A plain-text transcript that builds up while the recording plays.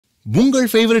உங்கள்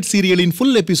favourite சீரியலின்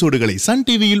full எபிசோடுகளை Sun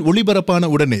டிவியில் ஒளிபரப்பான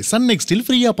உடனே சன் நெக்ஸ்டில்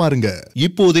ஃப்ரீயா பாருங்க.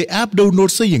 இப்போதே ஆப்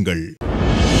டவுன்லோட் செய்யுங்கள்.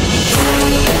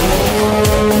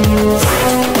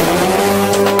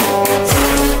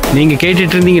 நீங்க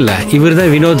கேட்டுட்டு இருந்தீங்கல்ல,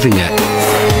 இவர்தான் வினோத்துங்க.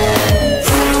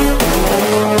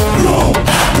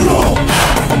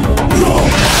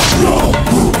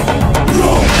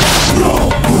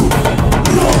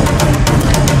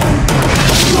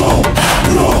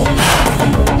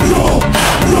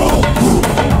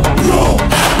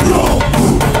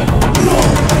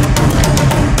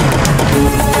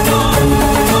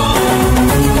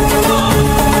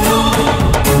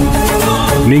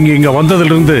 நீங்க இங்க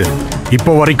வந்ததிலிருந்து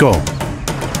இப்போ வரைக்கும்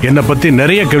என்னை பத்தி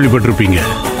நிறைய கேள்விப்பட்டிருப்பீங்க.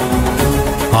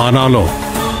 ஆனாலும்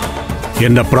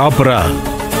என்ன ப்ராப்பரா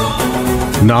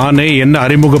நானே என்ன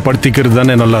அறிமுகப்படுத்திக்கிறது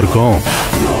தானே நல்லா இருக்கும்.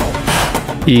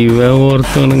 இவன்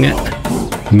ஒருத்தனுங்க.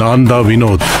 நான் தான்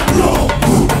வினோத்.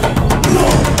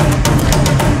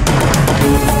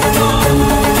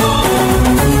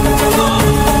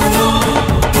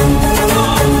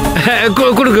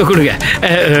 கொடுங்க கொடுங்க.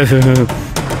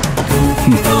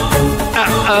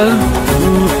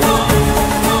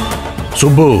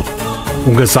 சுப்பு,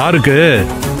 உங்க சாருக்கு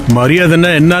மரியாதைன்னா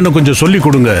என்னன்னு கொஞ்சம் சொல்லி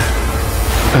கொடுங்க.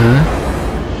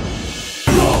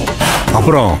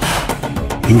 அப்புறம்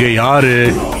இங்க யாரு,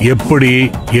 எப்படி,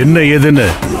 என்ன ஏதுன்னு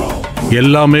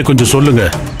எல்லாமே கொஞ்சம் சொல்லுங்க.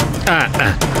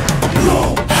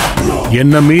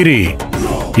 என்ன மீறி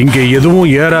இங்க எதுவும்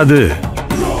ஏறாது,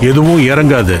 எதுவும்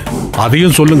இறங்காது,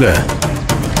 அதையும் சொல்லுங்க.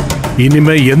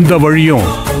 இனிமே எந்த வழியும்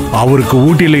அவருக்கு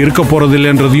ஊட்டியில இருக்க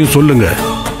போறதில்லைன்றதையும் சொல்லுங்க.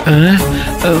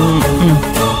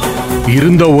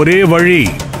 இருந்த ஒரே வழி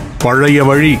பழைய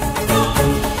வழி,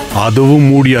 அதுவும்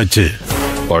மூடியாச்சு.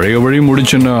 பழைய வழி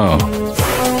முடிச்சுன்னா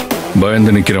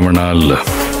பயந்து நிக்கிறவனா இல்ல,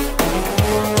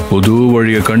 புது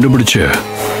வழியை கண்டுபிடிச்சு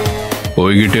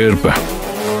போய்கிட்டே இருப்பேன்.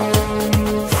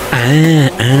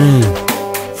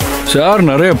 சார்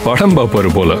நிறைய படம்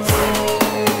பார்ப்பாரு போல,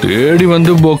 தேடி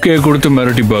வந்து பொக்கையை கொடுத்து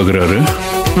மிரட்டி பார்க்குறாரு.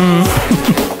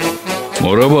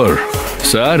 மொரவர்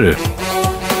சாரு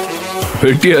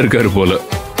வெட்டியா இருக்காரு போல.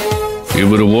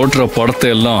 இவர் ஓட்டுற படத்தை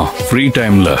எல்லாம் ஃப்ரீ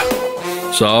டைம்ல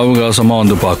சாவகாசமா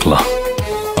வந்து பார்க்கலாம்.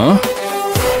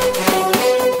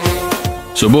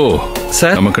 சுபு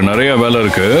சார், நமக்கு நிறைய வேலை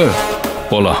இருக்கு,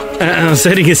 போலாம்.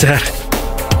 சரிங்க சார்.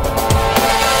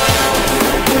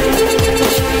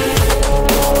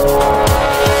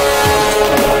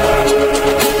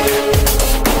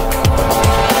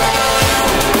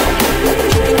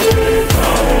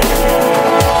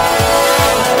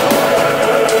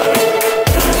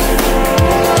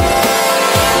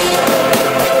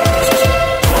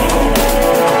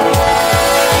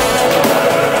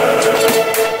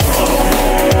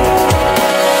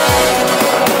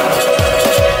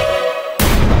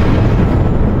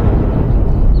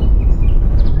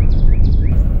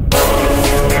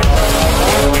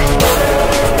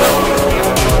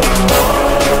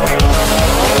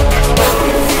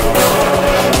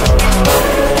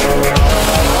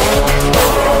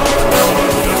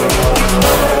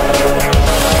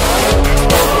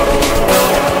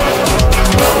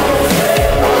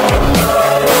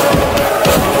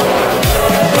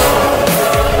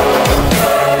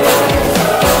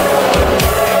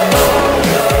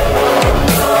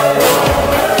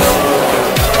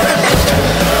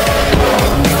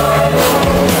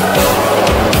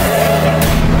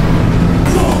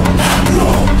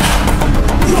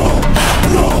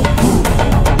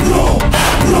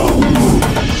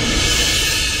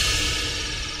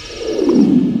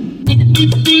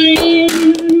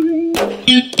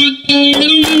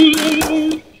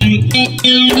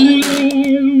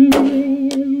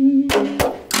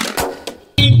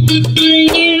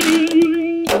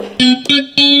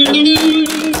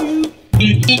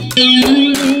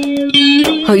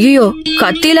 ஐயோ,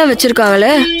 கத்தியெல்லாம்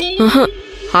வச்சிருக்காங்களே,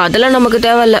 அதெல்லாம் நமக்கு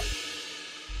தேவையில்ல.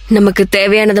 நமக்கு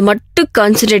தேவையானதை மட்டும்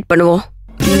கான்சென்ட்ரேட் பண்ணுவோம்.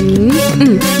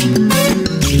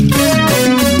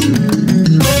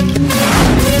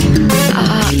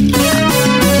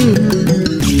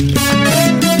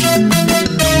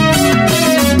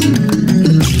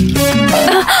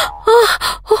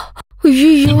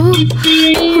 ஐயோ,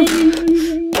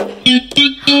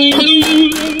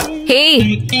 ஹே,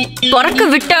 பறக்க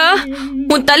விட்டா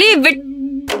உன் தலையை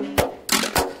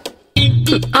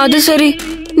அது சரி,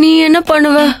 நீ என்ன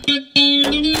பண்ணுவ?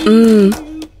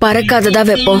 பறக்காததா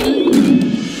வைப்போம்.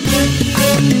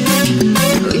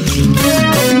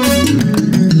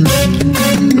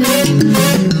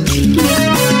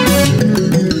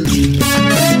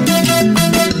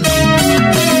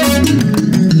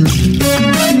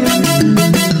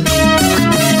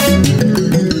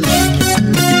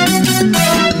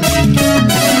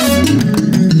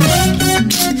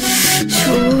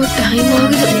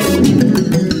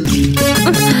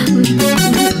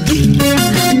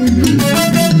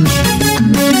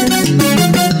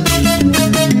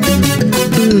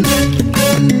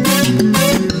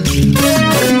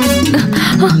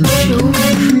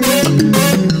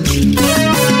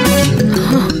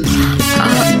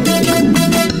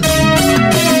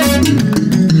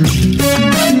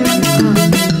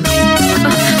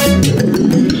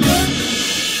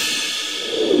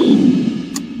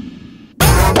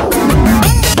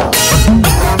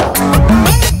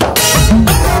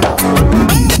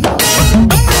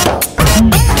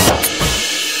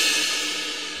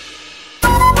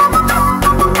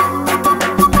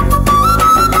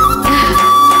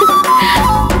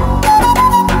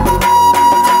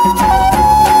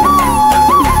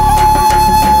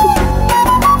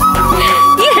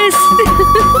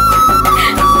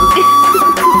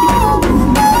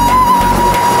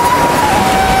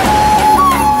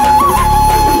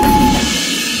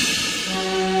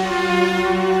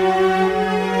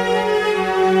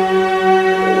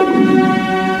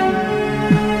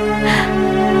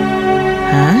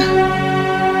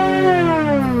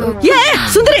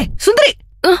 சுந்தரி சுந்தரி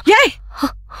ஏய்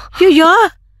ஐயோ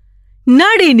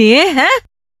நாடி நீ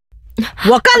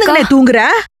உக்காந்துக்கிட்டே தூங்குற?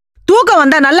 தூக்கம்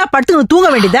வந்தா நல்லா படுத்து தூங்க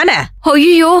வேண்டியதானே?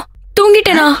 ஐயோ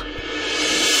தூங்கிட்டேனா?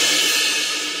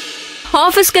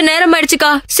 ஆபீஸ்க்கு நேரம்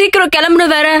ஆயிடுச்சுக்கா, சீக்கிரம்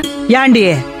கிளம்பணும் வேற. ஏண்டி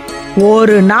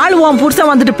ஒரு நாள் உன்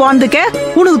புருஷன் வந்துட்டு போனதுக்கே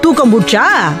உனக்கு தூக்கம் போச்சா?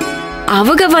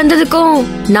 அவங்க வந்ததுக்கும்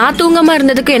நான் தூங்காம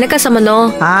இருந்ததுக்கும் எனக்கா சம்பந்தம்?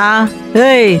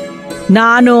 ஏய்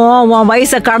நானும் உன்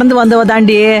வயசை கடந்து வந்தவ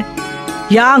தாண்டி.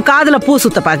 என் காதுல பூ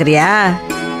சுத்த பாக்குறியா?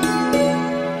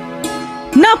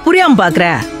 நான் புரியாம பாக்குற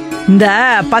இந்த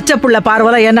பச்சை புள்ள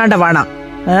பார்வல என்னாண்ட வேணாம்.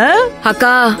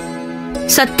 அக்கா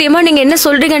சத்தியமா நீங்க என்ன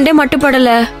சொல்றீங்கன்றே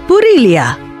மட்டுப்படல. புரியலையா?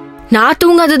 நான்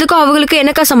தூங்காததுக்கும் அவங்களுக்கு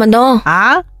எனக்கா சம்பந்தம்?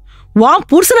 உன்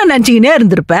புருஷனை நினைச்சுக்கினே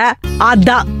இருந்திருப்ப.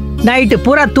 அதான் நைட்டு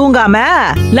பூரா தூங்காம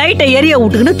லைட்டை எரிய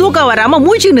விட்டுக்கின்னு தூக்கம் வராம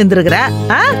மூச்சுன்னு இருந்திருக்கிற.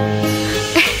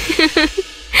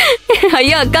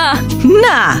 ஐயா அக்கா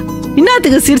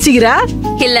என்னத்துக்கு சிரிச்சுக்கிற?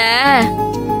 இல்ல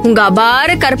உங்க அபார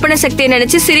கற்பனை சக்தியை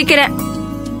நினைச்சு சிரிக்கிறேன்.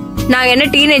 நாங்க என்ன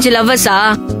டீனேஜ் லவ்வர்ஸா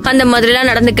அந்த மாதிரி எல்லாம்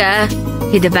நடந்துக்க?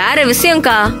 இது வேற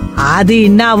விஷயம்க்கா. அது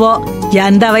என்னவோ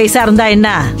எந்த வயசா இருந்தா என்ன,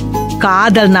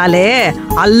 காதல்னாலே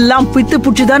எல்லாம் பித்து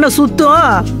புடிச்சுதானே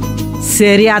சுத்தும்.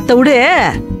 சரி அத்த விடு,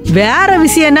 வேற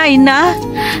விஷயம்னா என்ன?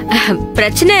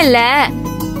 பிரச்சனை இல்ல,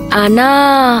 ஆனா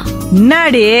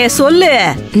என்னாடி சொல்லு.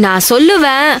 நான்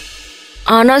சொல்லுவேன்,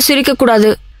 ஆனா சிரிக்க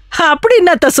கூடாது. அப்படி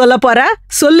என்னத்த சொல்ல போற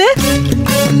சொல்லு.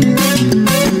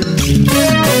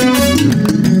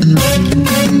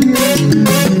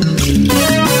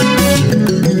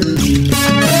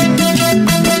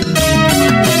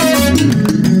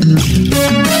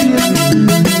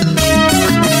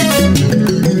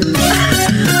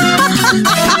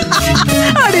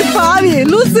 அடி பாவி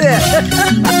லூசு.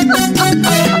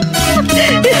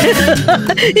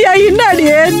 என்னடி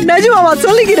நிஜமாவா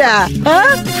சொல்லிக்கிற?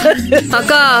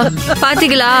 அக்கா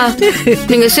பாத்தீங்களா,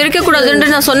 நீங்க சிரிக்க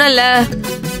கூடாதுன்னு நான் சொன்னேன்ல.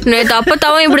 நேத்து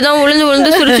அப்பத்தாவும் இப்படிதான் விழுந்து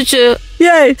விழுந்து சிரிச்சுச்சு.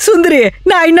 ஏய் சுந்தரி,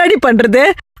 நான் என்னடி பண்றது?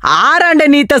 ஆறாண்ட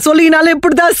நீத்த சொல்லினாலும்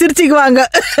இப்படிதான் சிரிச்சுக்குவாங்க.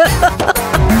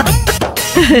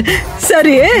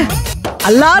 சரி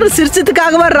எல்லாரும்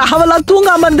சிரிச்சதுக்காகவா ராவெல்லாம்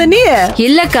தூங்காம இருந்த நீ?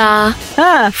 இல்லக்கா,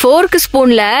 ஃபோர்க்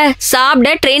ஸ்பூன்ல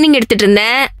சாப்பிட ட்ரைனிங் எடுத்துட்டு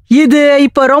இருந்தேன். இது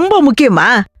இப்ப ரொம்ப முக்கியமா?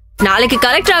 நாளைக்கு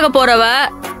கலெக்டர் ஆக போறவ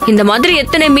இந்த மாதிரி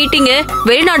எத்தனை மீட்டிங்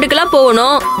வெளிநாட்டுக்கெல்லாம்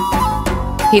போகணும்.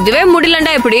 இதுவே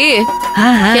முடியலண்டா எப்படி?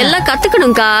 எல்லாம்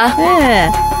கத்துக்கணும்க்கா.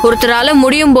 ஒருத்தரால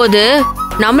முடியும் போது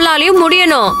நம்மளாலையும்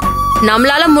முடியணும்.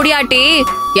 நம்மளால முடியாட்டி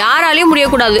யாராலையும்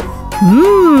முடியக்கூடாது.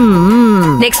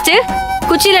 நெக்ஸ்ட்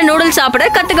குச்சியில நூடுல்ஸ் சாப்பிட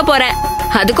கத்துக்க போறேன்.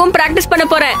 அதுக்கும் பிராக்டிஸ் பண்ண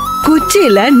போறேன்.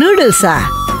 குச்சியில நூடுல்ஸா?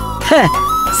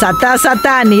 சத்தா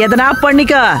சத்தா நீ எதனா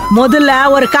பண்ணிக்க. முதல்ல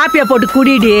ஒரு காப்பிய போட்டு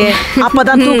குடிடி,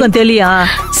 அப்பதான் தூக்கம்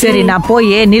தெரியும். சரி நான்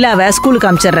போய் நிலாவை ஸ்கூலுக்கு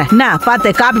அனுப்பிச்சிடுறேன். என்ன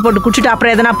பார்த்து காப்பி போட்டு குடிச்சிட்டு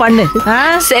அப்புறம் எதனா பண்ணு.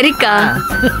 சரிக்கா.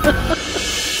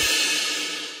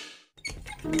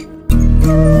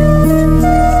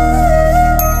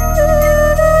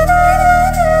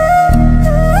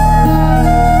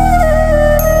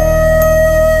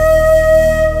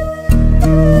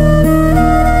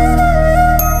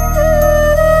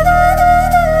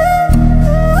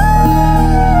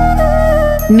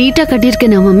 நீட்டா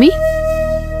கட்டியிருக்கேனா மம்மி?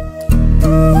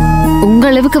 உங்க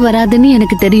அளவுக்கு வராதுன்னு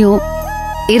எனக்கு தெரியும்,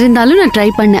 இருந்தாலும் நான் ட்ரை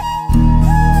பண்ணேன்.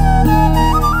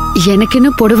 எனக்கு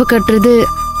இன்னும் புடவை கட்டுறது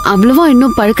அவ்வளவா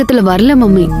இன்னும் பழக்கத்துல வரல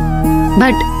மம்மி.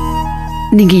 பட்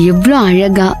நீங்க எவ்வளவு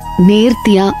அழகா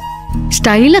நேர்த்தியா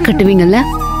ஸ்டைலா கட்டுவீங்கல்ல,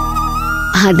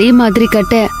 அதே மாதிரி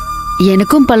கட்ட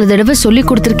எனக்கும் பல தடவை சொல்லி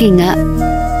கொடுத்துருக்கீங்க.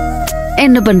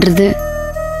 என்ன பண்றது,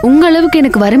 உங்க அளவுக்கு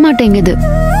எனக்கு வரமாட்டேங்குது.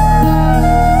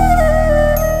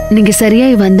 நீங்க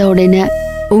சரியாய் வந்த உடனே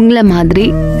உங்களை மாதிரி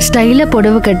ஸ்டைல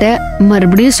புடவை கட்ட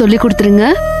மறுபடியும் சொல்லி கொடுத்துருங்க.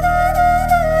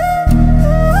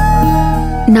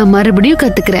 நான் மறுபடியும்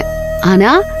கத்துக்கிறேன்,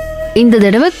 ஆனா இந்த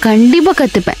தடவை கண்டிப்பா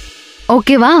கத்துப்பேன்.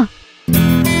 ஓகேவா?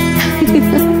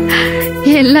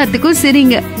 எல்லாத்துக்கும்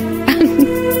சரிங்க.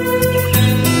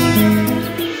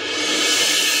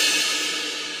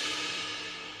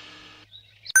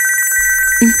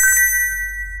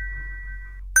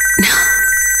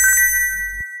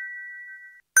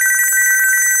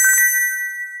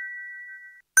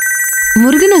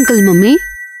 Murugan uncle mummy.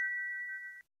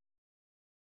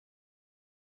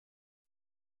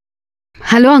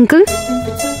 Hello uncle,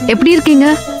 எப்படி இருக்கீங்க?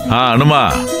 அனுமா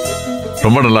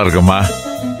ரொம்ப நல்லா இருக்கம்மா.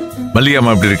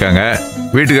 மல்லிகாமா எப்படி இருக்காங்க?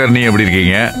 வீட்டுக்காரர் நீ எப்படி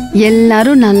இருக்கீங்க?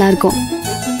 எல்லாரும் நல்லா இருக்கோம்.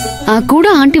 கூட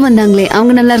ஆண்டி வந்தாங்களே,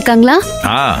 அவங்க நல்லா இருக்காங்களா?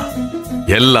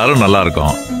 எல்லாரும் நல்லா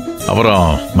இருக்கோம். அப்புறம்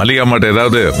மல்லிகாமாட்ட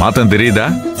ஏதாவது மாத்தம் தெரியுதா?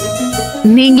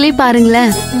 நீங்களே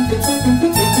பாருங்களேன்.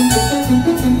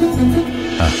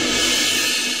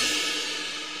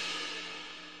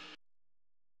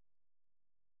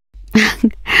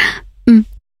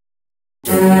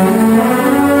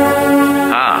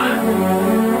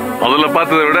 முதல்ல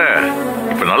பார்த்ததை விட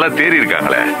இப்ப நல்லா தேறி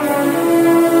இருக்காங்களே,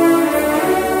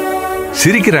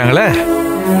 சிரிக்கிறாங்களே,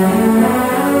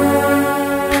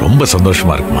 ரொம்ப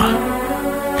சந்தோஷமா இருக்குமா,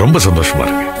 ரொம்ப சந்தோஷமா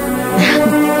இருக்கு.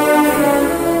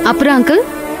 அப்புறம் அங்கிள்?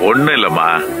 ஒண்ணும் இல்லம்மா,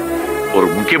 ஒரு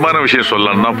முக்கியமான விஷயம்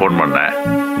சொல்லலாம்னு தான் போன் பண்ணேன்.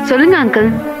 சொல்லுங்க அங்கிள்.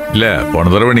 இல்ல,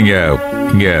 போன தடவை நீங்க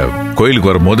இங்க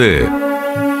கோயிலுக்கு வரும்போது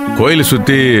கோயிலை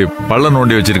சுத்தி பள்ளம்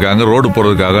நோண்டி வச்சிருக்காங்க ரோடு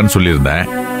போறதுக்காகன்னு சொல்லியிருந்தேன்.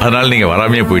 அதனால நீங்க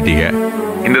வராமையே போயிட்டீங்க.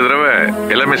 இந்த தடவை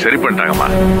எல்லாமே சரி பண்ணிட்டாங்கம்மா,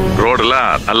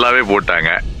 ரோடெல்லாம் நல்லாவே போட்டாங்க.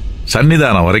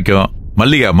 சன்னிதானம் வரைக்கும்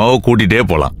மல்லிகை அம்மாவை கூட்டிட்டே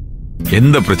போலாம்,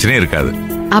 எந்த பிரச்சனையும் இருக்காது.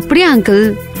 அப்படியே அங்கிள்,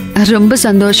 ரொம்ப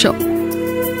சந்தோஷம்.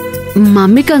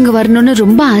 மம்மிக்கு அங்க வரணும்னு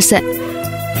ரொம்ப ஆசை.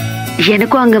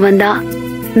 எனக்கும் அங்க வந்தா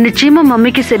நிச்சயமா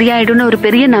மம்மிக்கு சரியாயிடும்னு ஒரு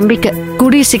பெரிய நம்பிக்கை.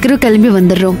 கூடிய சீக்கிரம் கிளம்பி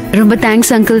வந்துடுறோம். ரொம்ப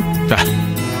தேங்க்ஸ் அங்கிள்.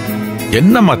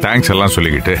 என்னம்மா தேங்க்ஸ் எல்லாம்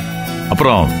சொல்லிக்கிட்டு,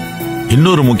 அப்புறம்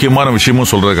இன்னொரு முக்கியமான விஷயமும்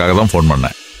சொல்றதுக்காக தான் போன்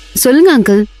பண்ணேன். சொல்லுங்க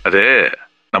அங்கிள். அது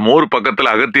நம்ம ஊர்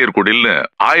பக்கத்துல அகத்தியர் குடில்னு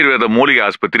ஆயுர்வேத மூலிகை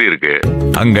ஆஸ்பத்திரி இருக்கு.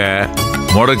 அங்க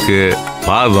முடக்கு,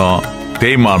 பாதம்,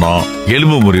 தேய்மானம்,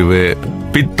 எலும்பு முறிவு,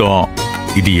 பித்தம்,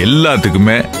 இது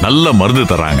எல்லாத்துக்குமே நல்ல மருந்து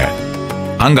தராங்க.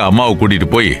 அங்க அம்மாவை கூட்டிட்டு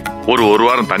போய் ஒரு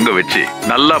வாரம் தங்க வச்சு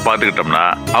நல்லா பாத்துக்கிட்டோம்னா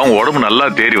அவங்க உடம்பு நல்லா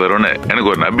தேறி வரும்னு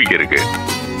எனக்கு ஒரு நம்பிக்கை இருக்கு.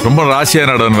 ரொம்ப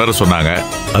ராசியான இடம் வேற சொன்னாங்க,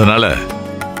 அதனால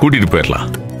கூட்டிட்டு போயிடலாம்.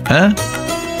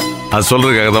 அது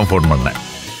சொல்றதுக்காக தான் போன் பண்ணேன்.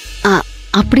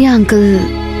 அப்படியா அங்கிள்?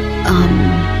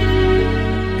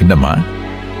 என்னம்மா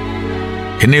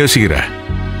என்ன யோசிக்கிற?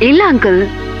 இல்ல அங்கிள்,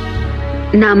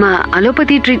 நாம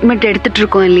அலோபதி ட்ரீட்மெண்ட் எடுத்துட்டு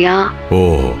இருக்கோம் இல்லையா? ஓ,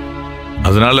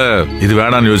 அதனால இது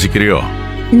வேணான்னு யோசிக்கிறியோ?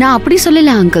 நான் அப்படி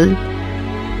சொல்லல அங்கிள்.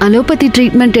 அலோபதி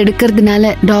ட்ரீட்மெண்ட்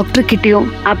எடுக்கிறதுனால டாக்டர் கிட்டயும்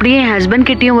அப்படியே ஹஸ்பண்ட்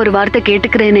கிட்டயும் ஒரு வார்த்தை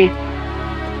கேட்டுக்கிறேனே,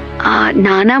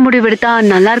 நானா முடிவெடுத்தா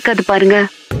நல்லா இருக்காது பாருங்க.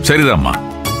 சரிதாம்மா,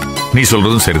 நீ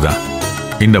சொல்றதும் சரிதான்.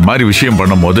 இந்த மாதிரி விஷயம்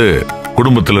பண்ணும் போது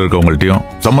குடும்பத்தில் இருக்கவங்கள்ட்டையும்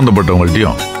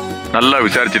சம்பந்தப்பட்டவங்கள்ட்டையும் நல்லா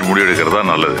விசாரிச்சுட்டு முடிவு எடுக்கிறதா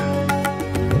நல்லது.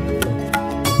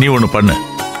 நீ ஒண்ணு பண்ணு,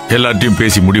 எல்லார்ட்டையும்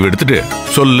பேசி முடிவு எடுத்துட்டு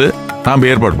சொல்லு, நாம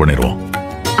ஏற்பாடு பண்ணிடுவோம்.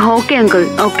 Okay uncle,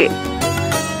 okay.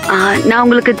 நான்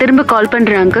உங்களுக்கு திரும்ப கால்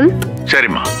பண்றேன் அங்கிள்.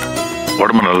 சரிம்மா,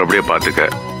 உடம்பு நல்லபடியா பாத்துக்க,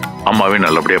 அம்மாவையும்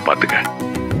நல்லபடியா பாத்துக்க.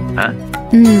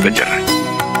 வச்சிடறேன்.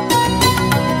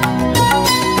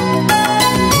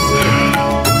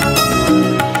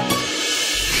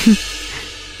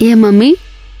 ஏன் மம்மி,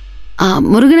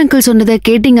 முருகன் அங்கிள் சொன்னதை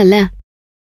கேட்டீங்கல்ல?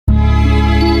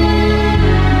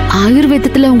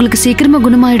 ஆயுர்வேதத்துல உங்களுக்கு சீக்கிரமா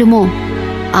குணமாயிடுமோ?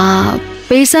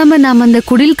 பேசாம நாம அந்த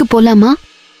குடிலுக்கு போலாமா?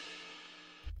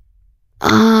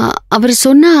 அவர்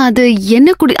சொன்ன அது என்ன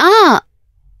குடில்?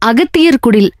 அகத்தியர்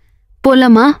குடில்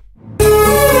போலாமா?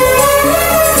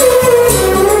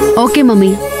 ஓகே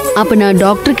மம்மி, அப்ப நான்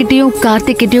டாக்டர் கிட்டயும்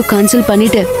கார்த்திக் கிட்டயும் கன்சல்ட்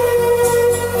பண்ணிட்டு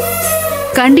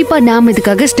கண்டிப்பா நாம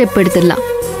இதுக்காக ஸ்டெப் எடுத்துடலாம்.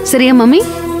 சரியா மம்மி?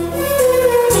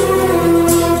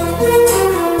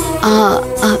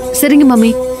 சரிங்க மம்மி,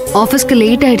 ஆபீஸ்க்கு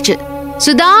லேட் ஆயிடுச்சு.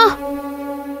 சுதா,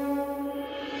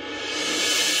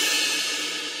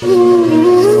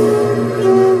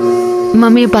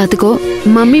 மம்மியை பாத்துக்கோ.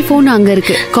 மம்மி போன் அங்க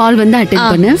இருக்கு, கால் வந்து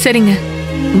அட்டெண்ட் பண்ணு. சரிங்க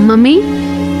மம்மி,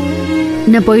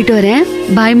 நான் போயிட்டு வரேன்.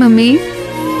 Bye mummy.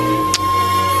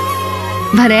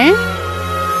 வரேன்.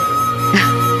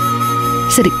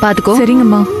 சரி, பாத்துக்கோ.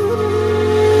 சரிங்கம்மா.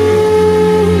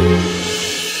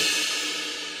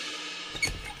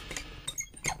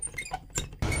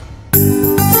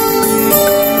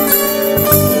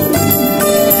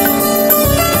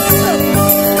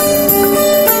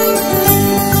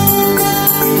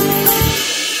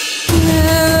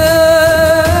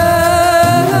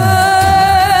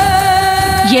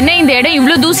 என்ன இந்த இடம்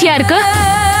இவ்ளோ தூசியா இருக்கு?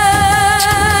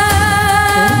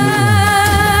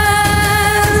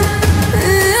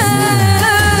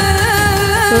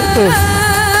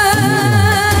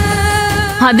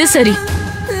 அது சரி,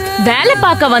 வேலை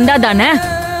பார்க்க வந்தா தானே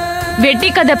வெட்டி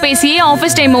கதை பேசியே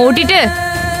ஆபீஸ் டைம் ஓட்டிட்டு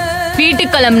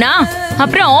வீட்டுக்கு கிளம்புனா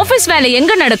அப்புறம் ஆபீஸ் வேலை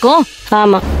எங்க நடக்கும்?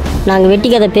 ஆமா, நாங்க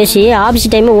வெட்டி கதை பேசி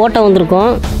ஆபீஸ் டைம் ஓட்ட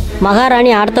வந்திருக்கோம்.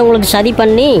 மகாராணி அடுத்தவங்களுக்கு சதி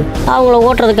பண்ணி அவங்கள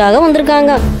ஓட்டுறதுக்காக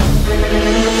வந்திருக்காங்க.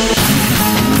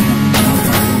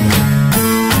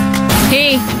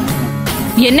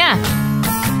 என்ன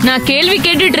நான் கேள்வி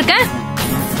கேட்டுட்டு இருக்கேன்,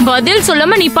 பதில்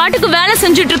சொல்லாம நீ பாட்டுக்கு வேலை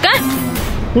செஞ்சுட்டு இருக்க.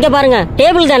 இங்க பாருங்க,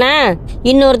 டேபிள் தானே,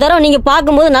 இன்னொரு தடவை நீங்க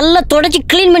பாக்கும்போது நல்லா தொடச்சி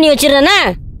கிளீன் பண்ணி வச்சிடுறேனே.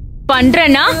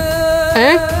 பண்றேன்னா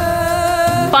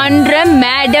பண்ற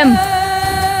மேடம்,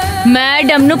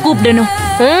 மேடம்னு கூப்பிடணும்.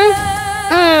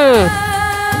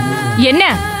 என்ன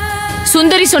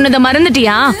சுந்தரி சொன்னதை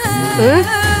மறந்துட்டியா?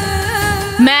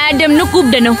 மேடம்னு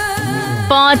கூப்பிடணும்,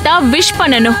 பார்த்தா விஷ்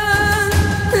பண்ணணும்.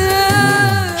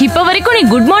 இப்ப வரைக்கும் நீ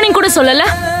குட் மார்னிங் கூட சொல்லல.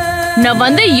 நான்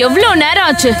வந்து எவ்வளவு நேரம்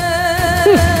ஆச்சு?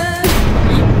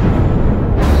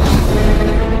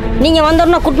 நீங்க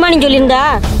வந்தோன்னா குட் மார்னிங் சொல்லியிருந்தா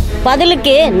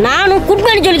பதிலுக்கு நானும் குட்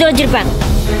மார்னிங் சொல்லி தொலைச்சிருப்பேன்.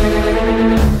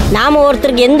 நாம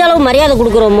ஒருத்தருக்கு எந்த அளவு மரியாதை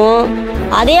கொடுக்குறோமோ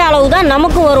அதே அளவு தான்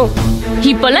நமக்கும் வரும்.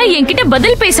 இப்பெல்லாம் என்கிட்ட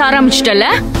பதில் பேச ஆரம்பிச்சிட்டல.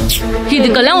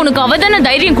 இதுக்கெல்லாம் உனக்கு அவதான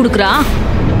தைரியம் கொடுக்குறா?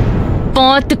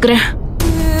 பாத்துக்கிறேன்.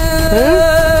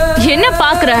 என்ன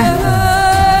பாக்குற?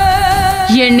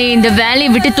 என்னை இந்த வேலையை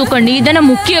விட்டு தூக்க நீ தானே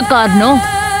முக்கிய காரணம்.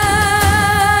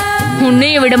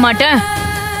 உன்னைய விட மாட்டேன்,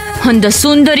 அந்த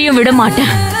சுந்தரியும் விட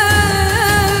மாட்டேன்.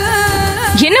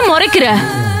 என்ன முறைக்கிற?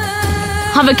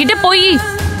 அவகிட்ட போய்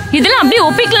இதெல்லாம் அப்படியே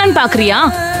ஒப்பிக்கலான்னு பாக்குறியா?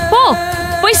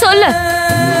 போய் சொல்ல.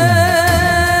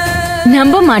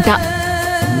 நம்ப மாட்டா.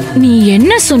 நீ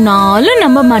என்ன சொன்னாலும்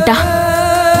நம்ப மாட்டா.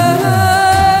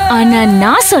 ஆனா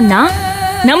நான் சொன்னா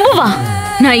நம்புவா.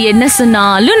 நான் என்ன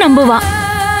சொன்னாலும் நம்புவா.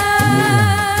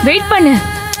 வெயிட் பண்ணு,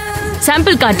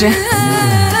 சாம்பிள் காட்டுறேன்.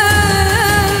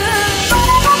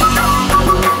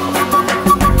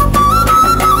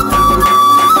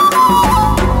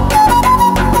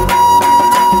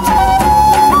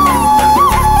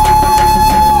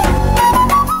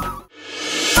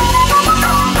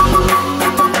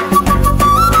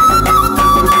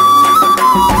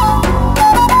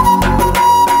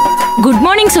 குட்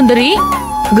மார்னிங் சுந்தரி.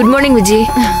 Good morning Vijay.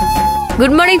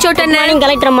 Good morning சோட்டண்ணே. Morning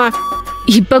கலெக்டரம்மா.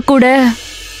 இப்ப கூட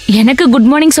எனக்கு குட்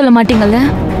மார்னிங் சொல்ல மாட்டீங்கல்ல?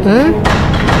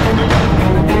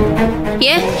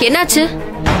 ஏன், என்னாச்சு?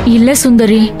 இல்ல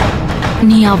சுந்தரி,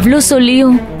 நீ அவ்ளோ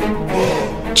சொல்லியும்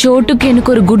சோட்டுக்கு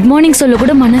எனக்கு ஒரு குட் மார்னிங் சொல்ல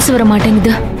கூட மனசு வர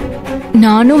மாட்டேங்குது.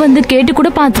 நானும் வந்து கேட்டு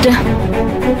கூட பார்த்துட்டேன்.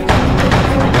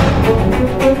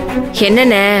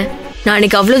 என்னண்ணே,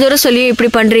 நாளைக்கு அவ்வளவு தூரம் சொல்லியும்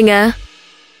இப்படி பண்றீங்க?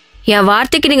 என்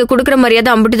வார்த்தைக்கு நீங்க குடுக்கற மரியாதை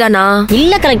அம்புட்டுதானா?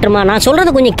 இல்ல கலெக்டர்மா, நான் சொல்றது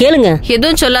கொஞ்சம் கேளுங்க.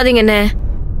 எதுவும் சொல்லாதீங்கண்ணே.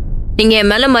 நீங்க என்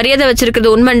மேல மரியாதை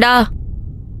வச்சிருக்கிறது உண்மைண்டா.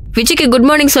 விஜய்க்கு குட்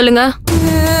மார்னிங் சொல்லுங்க.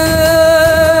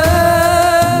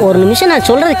 ஒரு நிமிஷம் நான்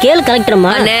சொல்றது கேளு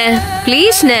கலெக்டர்மா. அண்ணே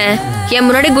ப்ளீஸ்ண்ணே, என்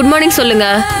முன்னாடி குட் மார்னிங் சொல்லுங்க.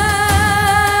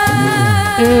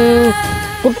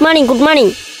 Good morning. குட்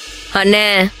மார்னிங் அண்ணே,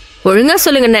 ஒழுங்கா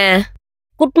சொல்லுங்கண்ணே.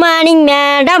 Good morning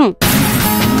madam.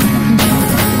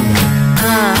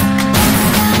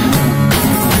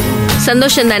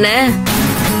 சந்தோஷம் தானே?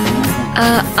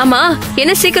 ஆமா,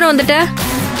 என்ன சீக்கிரம் வந்துட்ட?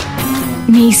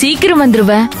 நீ சீக்கிரம்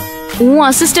வந்துருவ. உன்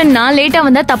அசிஸ்டன்ட் நான் லேட்டா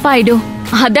வந்தா தப்பாயிடும்.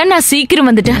 அதான் நான் சீக்கிரம்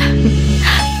வந்துட்டேன்.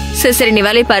 சரி சரி, நீ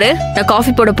வேலையை பாரு. நான்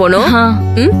காஃபி போட போகணும்.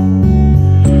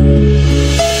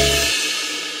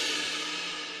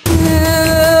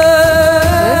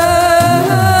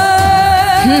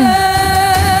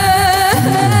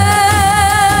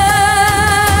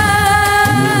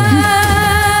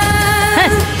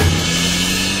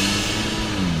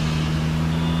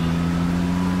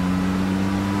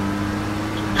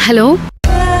 ஹலோ.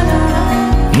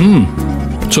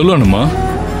 சொல்லணுமா?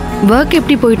 ஒர்க்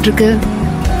எப்படி போயிட்டு இருக்கு?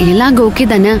 எல்லாம் அங்க ஓகே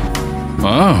தானே?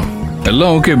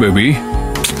 எல்லாம் ஓகே பேபி.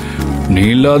 நீ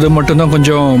இல்லாத மட்டும்தான்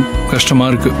கொஞ்சம் கஷ்டமா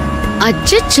இருக்கு.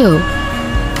 அச்சச்சோ,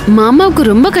 மாமாவுக்கு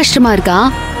ரொம்ப கஷ்டமா இருக்கா?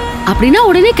 அப்படின்னா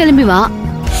உடனே கிளம்பி வா.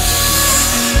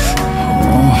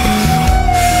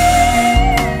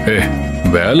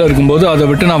 வேலை இருக்கும்போது அதை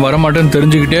விட்டு நான் வரமாட்டேன்னு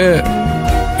தெரிஞ்சுக்கிட்டே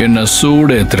என்ன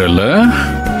சூடு ஏத்துறல.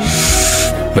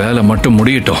 வேலை மட்டும்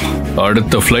முடியட்டும்,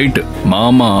 அடுத்த ஃப்ளைட்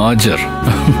மாமா ஆஜர்.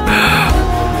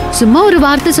 சும்மா ஒரு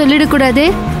வார்த்தை சொல்லிடக்கூடாதே.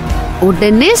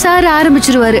 உடனே சார்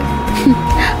ஆரம்பிச்சிருவாரு.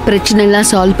 பிரச்சனை எல்லாம்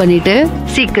சால்வ் பண்ணிட்டு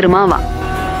சீக்கிரமா வா.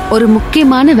 ஒரு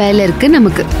முக்கியமான வேலை இருக்கு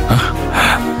நமக்கு.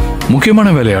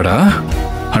 முக்கியமான வேலையாடா?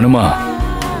 அனுமா,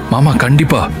 மாமா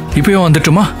கண்டிப்பா இப்பயே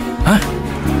வந்துட்டுமா?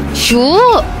 ஷோ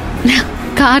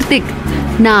கார்த்திக்,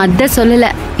 நான் அத சொல்லல,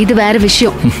 இது வேற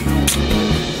விஷயம்.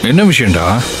 என்ன விஷயம்டா?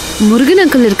 முருகன்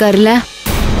அங்கிள் இருக்காருல்ல,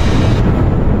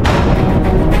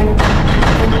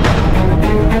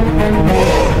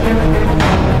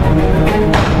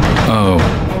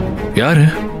 யாரு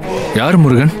யாரு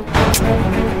முருகன்?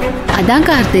 அதான்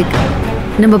கார்த்திக்,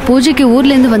 நம்ம பூஜைக்கு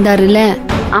ஊர்ல இருந்து வந்தாருல்ல,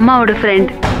 அம்மாவோட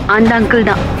ஃப்ரெண்ட், அந்த அங்கிள்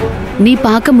தான். நீ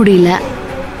பார்க்க முடியல,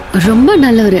 ரொம்ப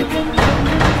நல்லவரு.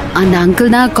 அந்த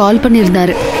அங்கிள் தான் கால்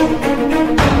பண்ணியிருந்தாரு.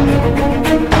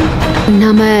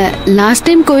 நாம லாஸ்ட்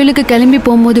டைம் கோயிலுக்கு கிளம்பி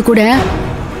போகும்போது கூட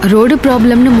ரோடு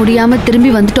ப்ராப்ளம்னு முடியாம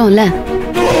திரும்பி வந்துட்டோம்ல.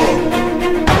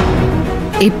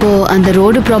 இப்போ அந்த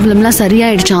ரோடு ப்ராப்ளம்லாம்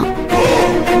சரியாயிடுச்சான்.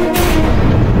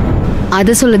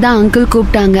 அதை சொல்லதான் அங்கிள்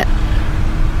கூப்பிட்டாங்க.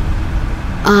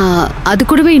 அது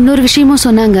கூடவே இன்னொரு விஷயமும்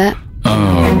சொன்னாங்க.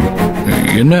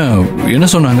 என்ன என்ன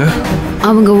சொன்னாங்க?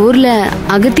 அவங்க ஊர்ல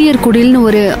அகத்தியர் குடில்னு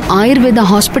ஒரு ஆயுர்வேத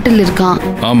ஹாஸ்பிட்டல் இருக்கான்.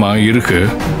 ஆமா இருக்கு.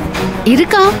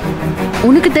 இருக்கா?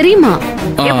 உனக்கு தெரியுமா?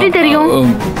 எப்படி தெரியும்?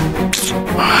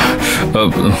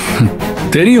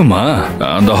 தெரியுமா?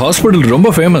 அந்த ஹாஸ்பிட்டல் ரொம்ப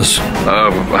ஃபேமஸ்.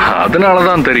 அதனால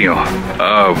தான் தெரியும்.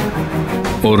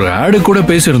 ஒரு ஆடு கூட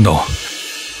பேசியிருந்தோம்.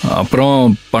 அப்புறம்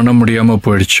பண்ண முடியாம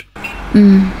போயிடுச்சு.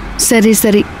 சரி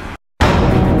சரி.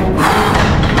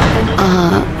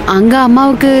 அங்க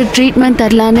அம்மாவுக்கு ட்ரீட்மெண்ட்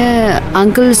தரலான்னு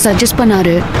அங்கிள் சஜஸ்ட்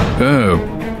பண்ணாரு.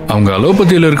 அவங்க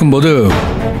அலோபதியில் இருக்கும்போது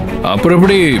அப்புறம்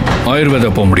எப்படி ஆயுர்வேதா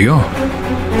போக முடியும்?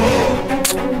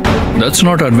 That's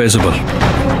not advisable.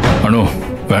 அனு,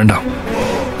 வேண்டாம்.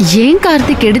 ஏன்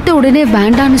கார்த்திக் எடுத்த உடனே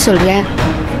வேண்டான்னு சொல்ற?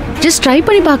 ஜஸ்ட் ட்ரை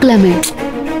பண்ணி பார்க்கலாமே.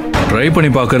 ட்ரை பண்ணி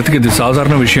பார்க்கறதுக்கு இது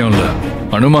சாதாரண விஷயம் இல்ல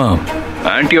அனுமா.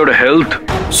 ஆன்ட்டியோட ஹெல்த்,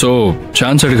 சோ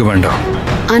சான்ஸ் எடுக்க வேண்டாம்.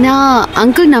 ஆனா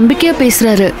அங்கிள் நம்பிக்கையா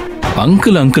பேசுறாரு.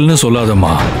 அங்கிள் அங்கிள்னு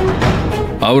சொல்லாதம்மா.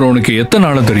 அவர் உனக்கு எத்தனை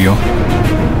நாளா தெரியும்?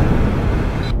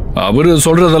 அவரு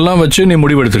சொல்றதெல்லாம் வச்சு நீ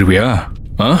முடிவெடுத்துருவியா?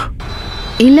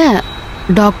 இல்ல,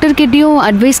 டாக்டர் கிட்டயும்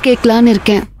அட்வைஸ் கேட்கலான்னு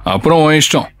இருக்கேன். அப்புறம் உன்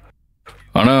இஷ்டம்.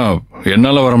 ஆனா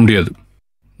என்னால வர முடியாது.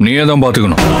 நீயே தான்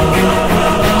பாத்துக்கணும்.